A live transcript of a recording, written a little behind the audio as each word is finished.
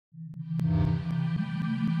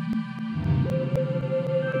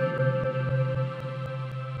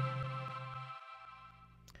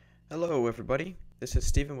everybody, this is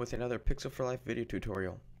Steven with another Pixel for Life video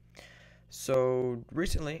tutorial. So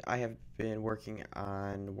recently I have been working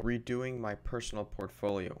on redoing my personal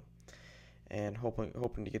portfolio and hoping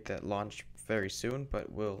to get that launched very soon, but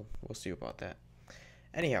we'll see about that.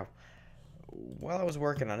 Anyhow, while I was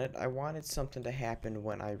working on it, I wanted something to happen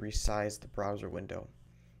when I resized the browser window.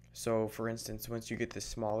 So for instance, once you get this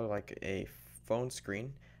smaller like a phone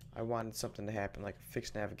screen, I wanted something to happen like a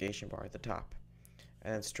fixed navigation bar at the top.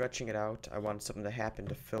 And then stretching it out, I wanted something to happen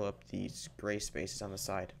to fill up these gray spaces on the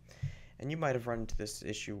side. And you might have run into this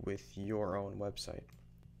issue with your own website.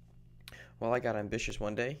 Well, I got ambitious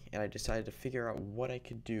one day and I decided to figure out what I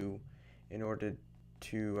could do in order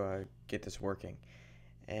to get this working.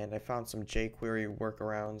 And I found some jQuery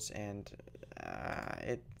workarounds, and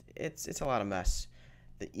it's a lot of mess.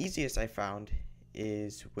 The easiest I found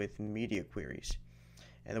is with media queries.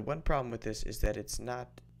 And the one problem with this is that it's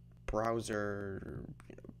not browser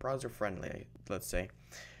friendly, let's say.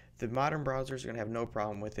 The modern browsers are going to have no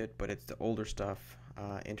problem with it, but it's the older stuff,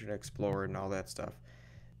 Internet Explorer and all that stuff,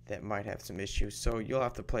 that might have some issues. So you'll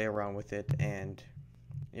have to play around with it, and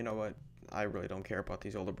you know what? I really don't care about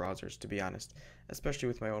these older browsers, to be honest, especially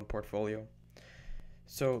with my own portfolio.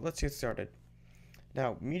 So let's get started.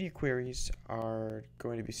 Now, media queries are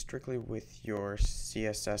going to be strictly with your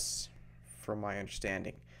CSS, from my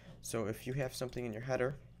understanding. So if you have something in your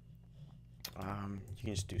header, you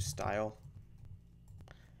can just do style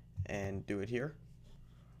and do it here,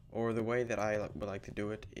 or the way that I would like to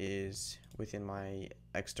do it is within my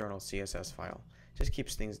external CSS file. Just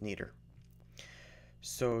keeps things neater.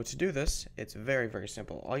 So to do this, it's very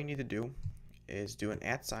simple. All you need to do is do an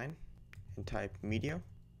 @ and type media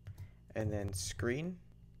and then screen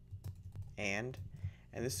and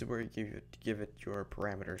this is where you give it your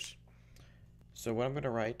parameters. So what I'm going to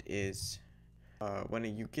write is when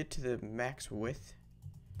you get to the max width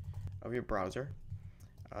of your browser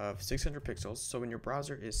of 600 pixels, so when your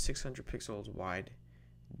browser is 600 pixels wide,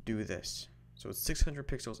 do this. So it's 600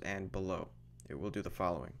 pixels and below, it will do the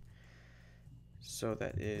following. So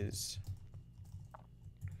that is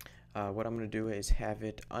what I'm going to do is have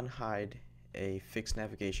it unhide a fixed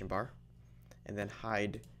navigation bar and then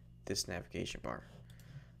hide this navigation bar.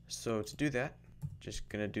 So to do that, just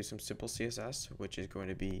going to do some simple CSS, which is going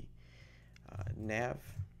to be nav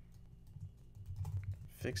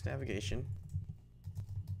fixed navigation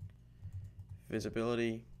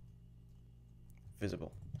visibility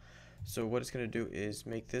visible. So what it's going to do is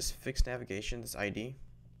make this fixed navigation, this ID,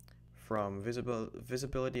 from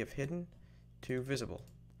visibility of hidden to visible.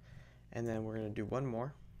 And then we're going to do one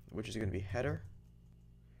more, which is going to be header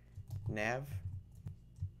nav,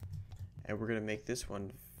 and we're going to make this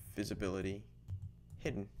one visibility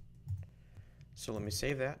hidden. So let me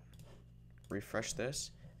save that, refresh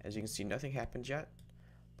this. As you can see, nothing happened yet,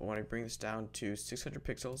 but when I bring this down to 600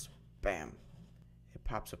 pixels, bam, it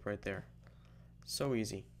pops up right there. So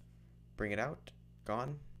easy. Bring it out,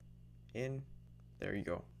 gone, in, there you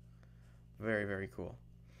go. Very cool.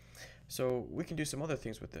 So we can do some other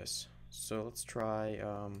things with this. So let's try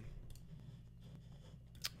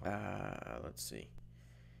let's see,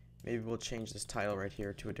 maybe we'll change this title right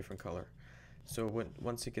here to a different color. So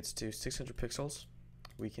once it gets to 600 pixels,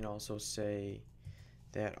 we can also say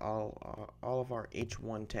that all of our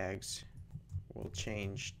H1 tags will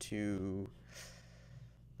change to,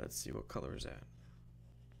 let's see, what color is that?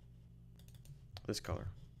 This color.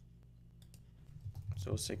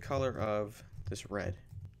 So we'll say color of this red.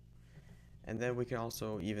 And then we can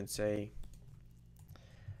also even say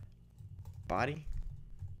body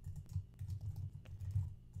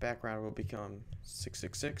background will become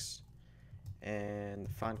 666 and the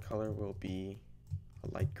font color will be a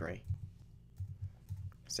light gray.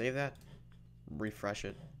 Save that, refresh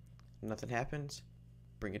it, nothing happens,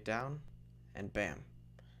 bring it down, and bam,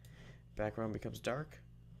 background becomes dark,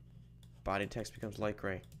 body text becomes light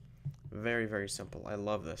gray. Very simple. I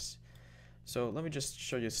love this. So let me just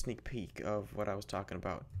show you a sneak peek of what I was talking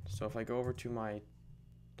about. So if I go over to my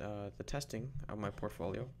the testing of my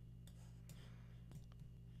portfolio.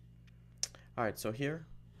 Alright, so here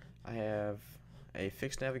I have a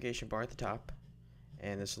fixed navigation bar at the top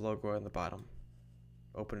and this logo on the bottom.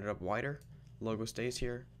 Open it up wider, logo stays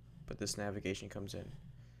here, but this navigation comes in.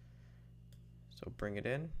 So bring it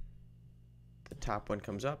in, the top one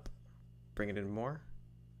comes up, bring it in more,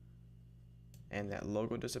 and that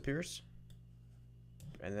logo disappears.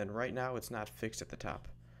 And then right now it's not fixed at the top.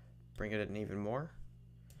 Bring it in even more,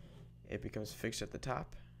 it becomes fixed at the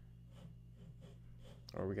top,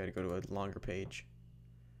 or we got to go to a longer page,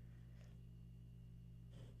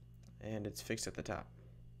 and it's fixed at the top.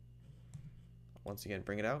 Once again,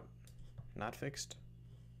 bring it out, not fixed,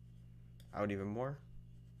 out even more,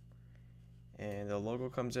 and the logo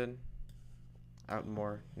comes in, out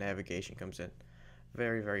more, navigation comes in.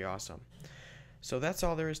 Very, very awesome. So that's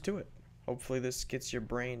all there is to it. Hopefully this gets your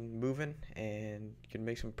brain moving and you can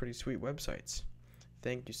make some pretty sweet websites.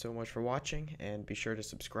 Thank you so much for watching, and be sure to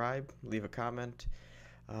subscribe, leave a comment,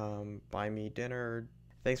 buy me dinner.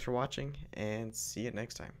 Thanks for watching, and see you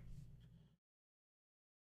next time.